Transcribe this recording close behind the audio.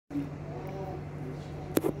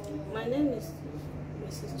My name is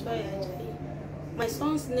Mrs. Ajayi. My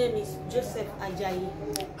son's name is Joseph Ajayi.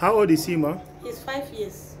 How old is he, ma? He's 5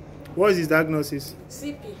 years. What is his diagnosis?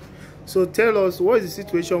 CP. So tell us, what is the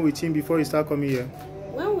situation with him before he start coming here?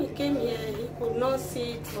 When we came here, he could not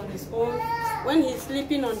sit on his own. When he's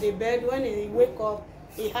sleeping on the bed, when he wake up,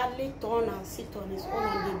 he hardly turn and sit on his own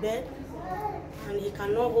on the bed. And he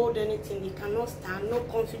cannot hold anything. He cannot stand. No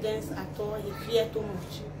confidence at all. He fears too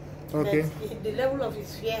much. Okay. But the level of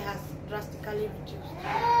his fear has drastically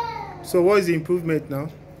reduced. So what is the improvement now?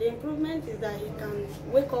 The improvement is that he can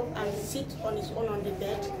wake up and sit on his own on the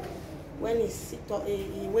bed. When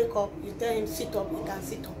he wake up, you tell him sit up, he can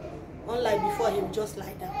sit up. Unlike before, he would just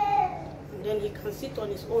lie down. And then he can sit on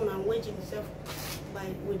his own and wage himself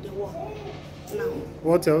with the wall. Now.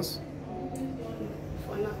 What else?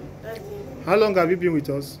 For now, that's it. How long have you been with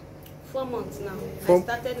us? 4 months now. I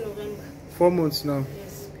started November. 4 months now.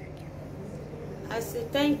 Yes. I say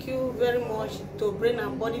thank you very much to Brain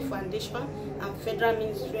and Body Foundation and Federal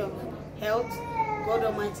Ministry of Health. God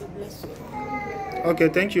Almighty bless you. Okay,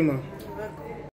 thank you, ma. You're welcome.